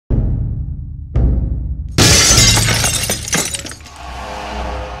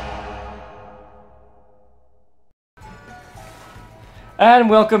And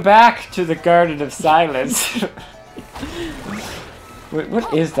welcome back to the Garden of Silence. Wait,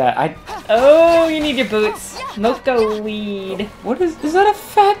 what is that? Oh, you need your boots. Mocha weed. What is that a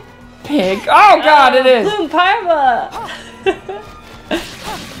fat pig? Oh god, it is! Bloom Parva!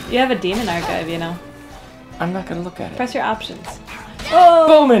 You have a demon archive, you know. I'm not gonna look at it. Press your options. Oh!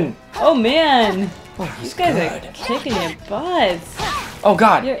 Bowman! Oh man! Oh, These guys are kicking your butts. Oh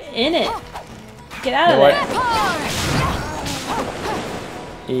god! You're in it. Get out of there.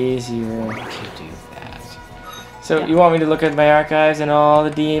 Easier to do that. So you want me to look at my archives and all the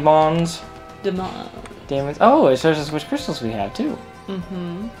demons? Demons. Oh, it shows us which crystals we have too.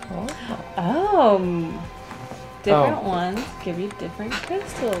 Mm-hmm. Oh. Different ones give you different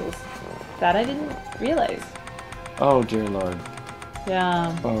crystals. That I didn't realize. Oh dear lord.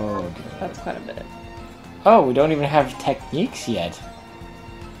 Yeah. Oh dear. That's quite a bit. Oh, we don't even have techniques yet.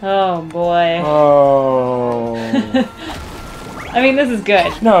 Oh boy. Oh. I mean, this is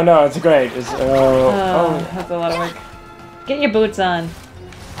good. No, it's great. It's that's a lot of work. Get your boots on.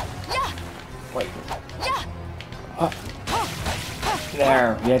 Wait.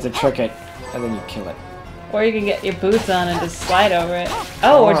 There, you have to trick it, and then you kill it. Or you can get your boots on and just slide over it.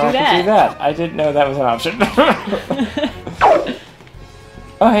 Oh, or do I that. could do that. I didn't know that was an option.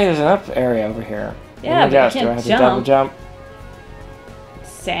 Oh, hey, there's an up area over here. Yeah, but you can't do I have jump. to double jump?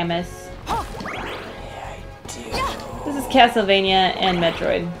 Samus. Yeah, I do. This is Castlevania and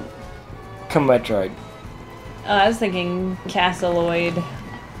Metroid. Come Metroid. I was thinking Castleoid.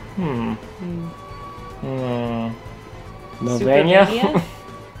 Melvania?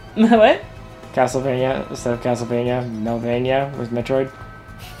 What? Castlevania instead of Castlevania. Melvania with Metroid.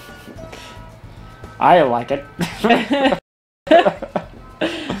 I like it.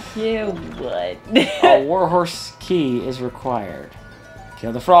 You would. A warhorse key is required.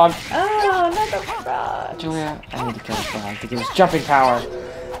 Kill the frog. Oh, not the frog. Julia, I need to kill the frog to give us jumping power.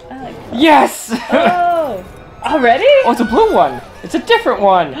 I like that. Yes! Oh! Already? Oh, it's a blue one. It's a different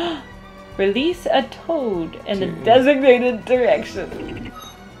one. Release a toad in the designated direction.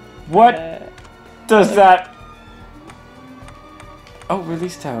 What does that? Oh,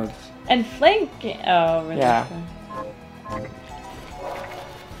 release toad. And flank. Oh, release yeah.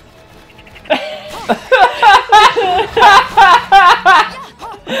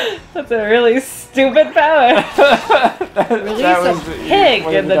 That's a really stupid power. Release a pig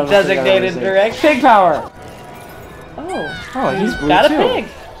in the designated direction. Pig power. Oh, he's blue got too. a pig.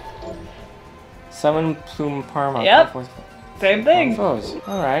 Summon Plume Parma. Yep. Same thing. All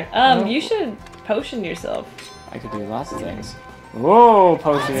right. You should potion yourself. I could do lots of things. Whoa,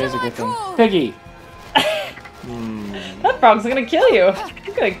 potion is a good thing. Piggy. That frog's gonna kill you.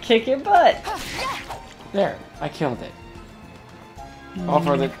 I'm gonna kick your butt. There, I killed it. All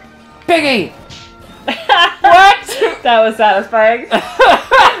for the Piggy. What? That was satisfying.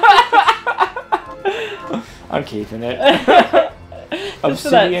 I'm keeping it. Just for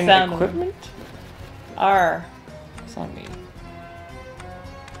that Obsidian sound. equipment? R. What's that mean?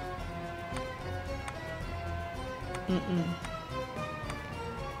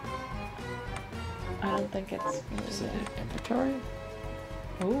 I don't think it's. Is it an inventory?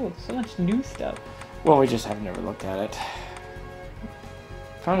 Oh, so much new stuff. Well, we just have never looked at it.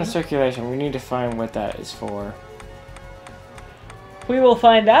 Found a circulation. We need to find what that is for. We will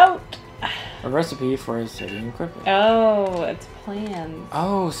find out. A recipe for obsidian equipment. Oh, it's plans.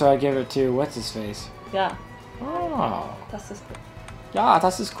 Oh, so I give it to what's his face? Yeah. Oh. That's just good. Yeah,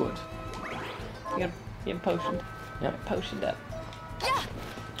 that is good. You get potioned. Yep. Potioned up.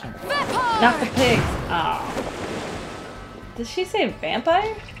 Not the pigs. Oh. Did she say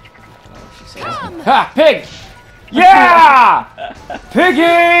vampire? Oh, she says. Ha! Pig! Yeah!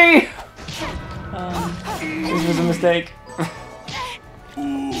 Piggy! This was a mistake.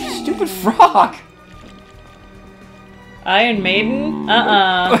 Stupid frog! Iron Maiden?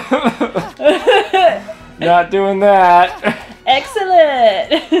 Not doing that.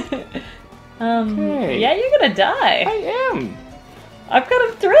 Excellent! Hey. Yeah, you're gonna die. I am. I'm kind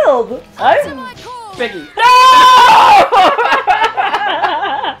of thrilled. I'm Piggy.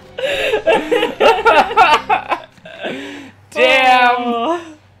 Damn!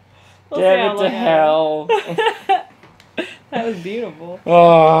 We'll Damn it to hell. That was beautiful.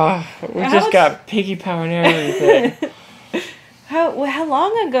 Oh, we just got piggy power and everything. How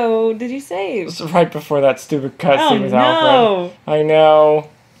long ago did you save? It's right before that stupid cutscene with Alfred. No. I know.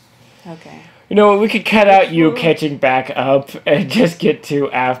 Okay. You know what, we could cut out you catching back up and just get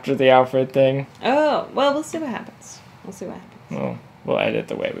to after the Alfred thing. Oh, well, we'll see what happens. We'll see what happens. Well, we'll edit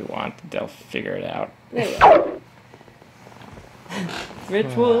the way we want. They'll figure it out. There we go.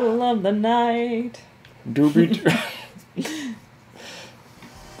 Ritual of the night. Doobie.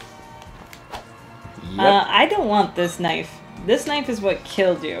 Yep. I don't want this knife. This knife is what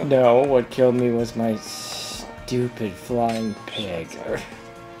killed you. No, what killed me was my stupid flying pig. I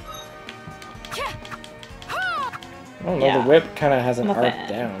don't know, Yeah. the whip kind of has an Not arc bad.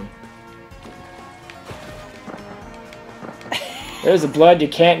 down. There's the blood you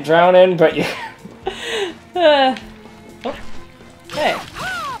can't drown in, but you... Oh. Hey.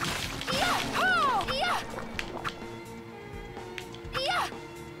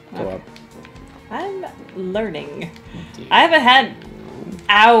 Go up. I'm learning. Dude. I haven't had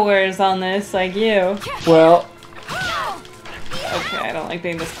hours on this like you. Well... Okay, I don't like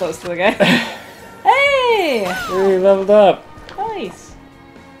being this close to the guy. Hey! We leveled up. Nice.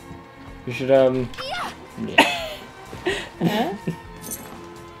 You should, Yeah. Huh?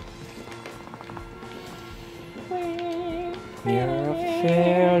 You're a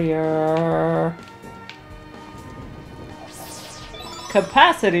failure.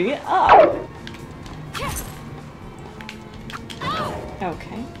 Capacity up.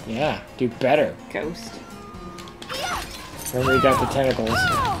 Okay. Yeah, do better. Ghost. Remember you got the tentacles.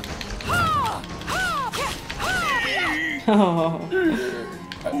 Oh.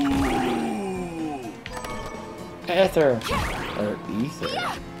 Ether. Or ether.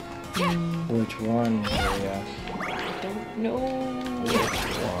 Which one, Maria? Don't know. Which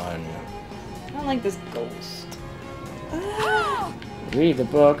one? I don't like this ghost. Read the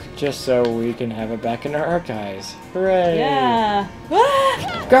book just so we can have it back in our archives. Hooray! Yeah.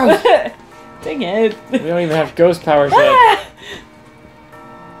 Ghost! Dang it. We don't even have ghost powers yet.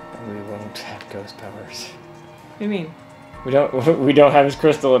 We won't have ghost powers. What do you mean? We don't have his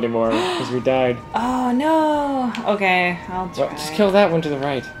crystal anymore because we died. Oh no. Okay, I'll try. Well, just kill that one to the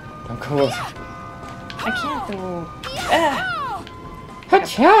right. Don't go with. I can't though. Ah,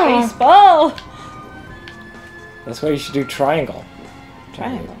 Hacha! baseball. That's why you should do triangle.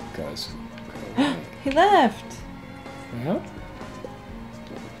 Triangle. Goes. He left. Yeah.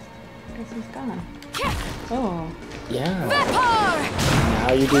 Guess he's gone. Oh. Yeah.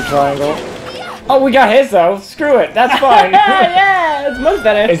 Now you do triangle. Oh, we got his though. Screw it. That's fine. Yeah, it's much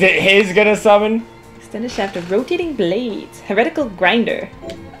better. Is it his gonna summon? Extended shaft of rotating blades. Heretical grinder.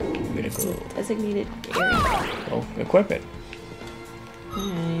 Critical. Designated area. Oh, equip it.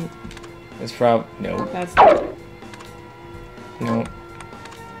 Alright. It's from no. That's No.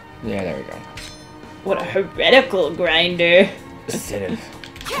 Yeah, there we go. what a heretical grinder. Sedative.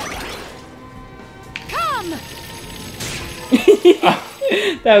 Come!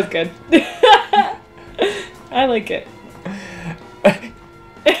 That was good. I like it.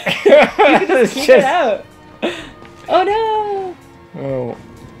 It's Keep it out. Oh no! Oh.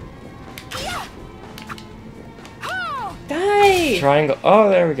 Die! Triangle. Oh,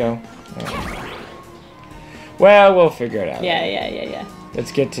 there we go. Oh. Well, we'll figure it out. Yeah.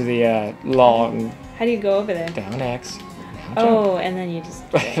 Let's get to the long How do you go over there? down X. Oh, and then you just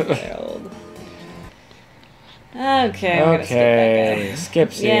old. Okay, we're gonna skip that guy.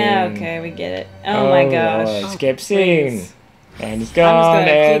 Skip scene. Yeah, okay, we get it. Oh my gosh. Lord. Skip scene. Please. And he's gone.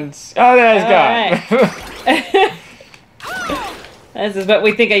 gonna Oh, there he's gone. This is what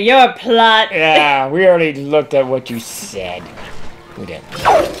we think of your plot. Yeah, we already looked at what you said. We did.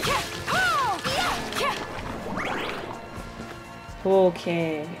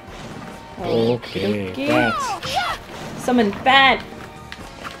 Okay. Okay, Okey-dokey. that's Summon bat.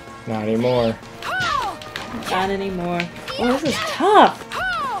 not anymore. Not anymore. Oh, this is tough.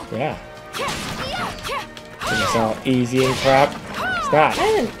 Yeah. It's all easy and crap. It's not.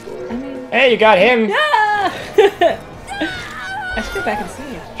 I mean, Hey, you got him. ah! I should go back and see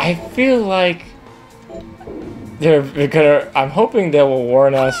it. I feel like they're gonna. I'm hoping they will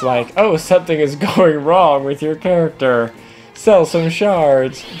warn us, like, oh, something is going wrong with your character. Sell some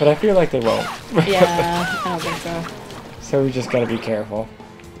shards, but I feel like they won't. Yeah, I don't think so. So we just gotta be careful.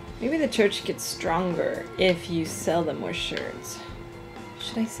 Maybe the church gets stronger if you sell them more shards.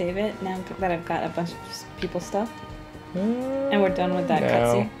 Should I save it now that I've got a bunch of people's stuff? And we're done with that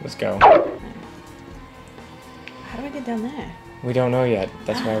cutscene? Let's go. How do I get down there? We don't know yet.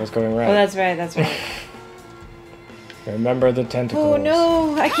 That's why I was going right. Oh, that's right, that's right. Remember the tentacles. Oh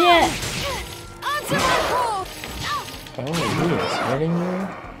no, I can't! Oh, he is hurting you?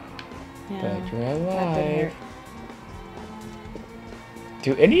 Yeah, But you're that didn't alive. hurt.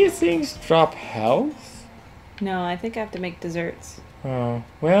 Do any of these things drop health? No, I think I have to make desserts. Oh,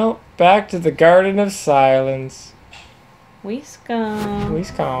 well, back to the Garden of Silence. Whiskey.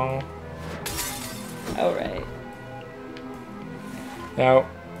 Whiskey. Oh, right. Now,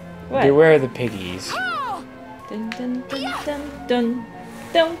 What? beware the piggies. Dun dun dun dun dun.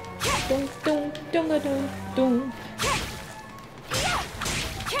 Dun dun dun dun dun dun.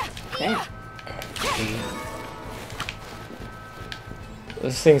 Damn. see.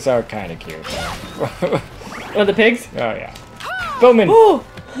 Those things are kind of cute. Oh, the pigs? Oh, yeah. Bowman! Oh!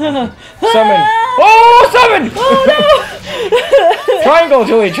 Summon! Oh, summon! Oh, no! Triangle,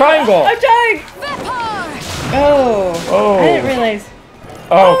 Julie, triangle! I'm trying! Oh. Oh. I didn't realize.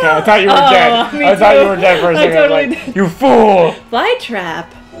 Oh, okay, I thought you were dead. Me I thought you too. were dead for a second. I was totally like, did. you fool! Fly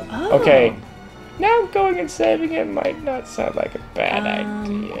trap. Oh. Okay. Now going and saving it might not sound like a bad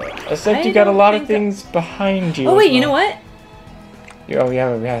idea. Except you got a lot of things behind you. Oh, wait, you know what? Oh, we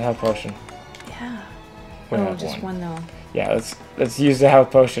have a health potion. Yeah. We Oh, have just one though. Yeah, let's use the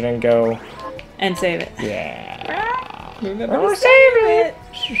health potion and go. And save it. Yeah. Remember Or to save it.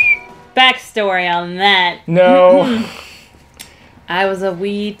 Backstory on that. No. I was a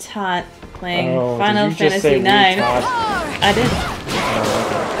wee tot playing Oh, Final did you just Fantasy say IX. wee tot? I did.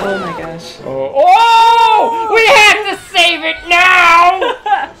 Oh my gosh. Oh, we have to save it now!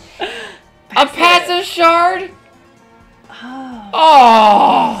 A passive shard? Oh.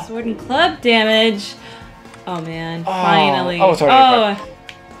 Oh! Sword and club damage. Oh man, Oh. finally. Oh, sorry. Oh,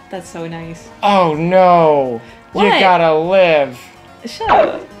 that's so nice. Oh no! What? You gotta live. Shut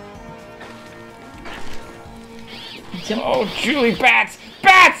up. Jump. Oh, Julie, bats!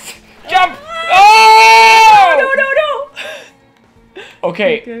 Bats! Jump! Oh! No, no, no!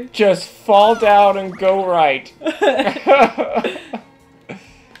 Okay, just fall down and go right.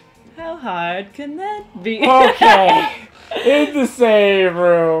 How hard can that be? Okay, in the save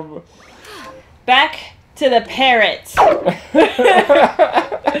room. Back to the parrots.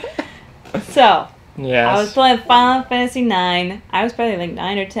 So, Yes. I was playing Final Fantasy IX. I was probably like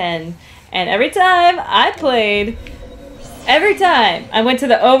 9 or 10. And every time I played, every time I went to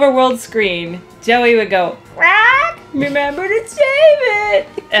the overworld screen, Joey would go, "Quack, remember to save it."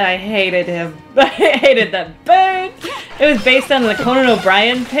 And I hated him. I hated that bird. It was based on the Conan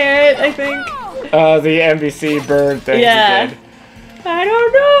O'Brien parrot, I think. The NBC bird thing Yeah. you did. I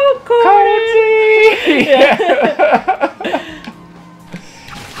don't know, Conan. Yeah.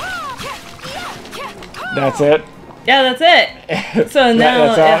 That's it. Yeah, that's it. So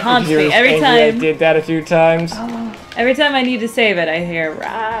now That's all? it haunts You were me every angry I time. did that a few times. Oh, every time I need to save it, I hear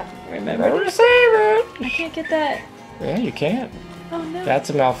 "Rah, remember Remember to to save it. I can't get that. Yeah, you can't. Oh no. That's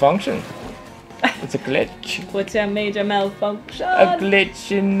a malfunction. It's a glitch. What's a major malfunction? A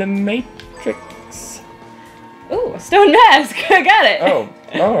glitch in the matrix. Ooh, a stone mask. I got it. Oh,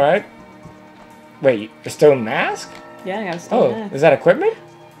 alright. Wait, a stone mask? Yeah, I got a stone Oh, mask. is that equipment?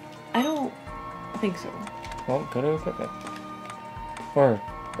 I don't think so. Well, go to equipment. Or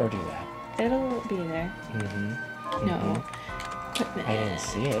do that. It'll be there. Mm-hmm. No. I didn't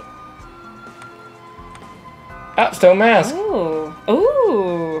see it. Ah, stone mask. Ooh.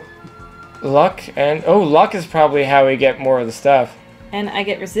 Ooh. Luck and... Oh, luck is probably how we get more of the stuff. And I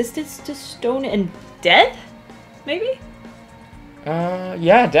get resistance to stone and death? Maybe?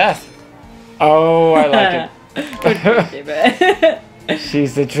 Yeah, death. Oh, I like it.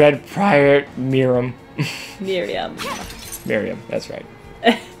 She's the Dread Prior Miriam. Miriam. Miriam, that's right.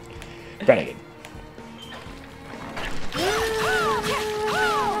 Renegade.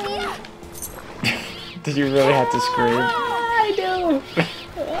 Did you really have to scream? I do.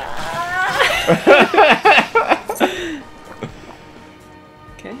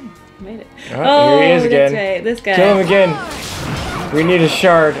 Okay, made it. Oh, here he is again. That's right. This guy. Kill him again. We need a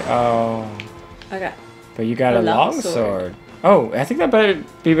shard. Oh. Okay. But you got a long sword. sword. Oh, I think that better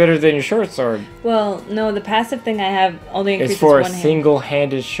be better than your short sword. Well, no, the passive thing I have only increases It's for one hand.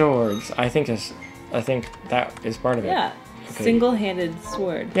 single-handed swords. I think that is part of it. Yeah. Okay. Single-handed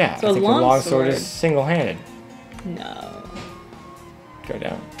sword. Yeah, So I a think the long sword is single-handed. No. Go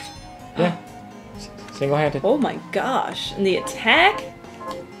down. Yeah. Single-handed. Oh my gosh. And the attack?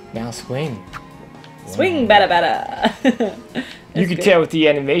 Now swing. Swing bada bada. You can tell with the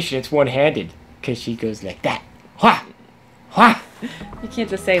animation it's one-handed. Because she goes like that. Wha! Wha! You can't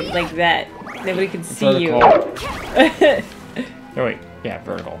just say it like that. Nobody can see Vertical. you. Oh wait, yeah,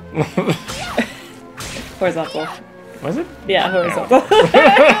 vertical. Horizontal. Was it? Yeah, horizontal.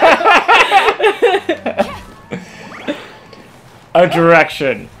 A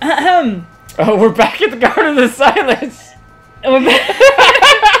direction. Ahem. Oh, we're back at the Garden of the Silence.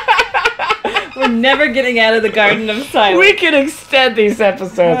 We're never getting out of the Garden of Silence. We can extend these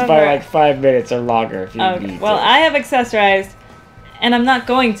episodes by Alright. like 5 minutes or longer if you Okay. need Well, to. I have accessorized, and I'm not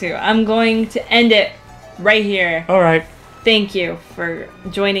going to. I'm going to end it right here. Alright. Thank you for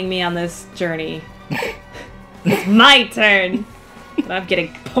joining me on this journey. It's my turn. And I'm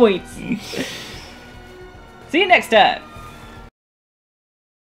getting points. See you next time.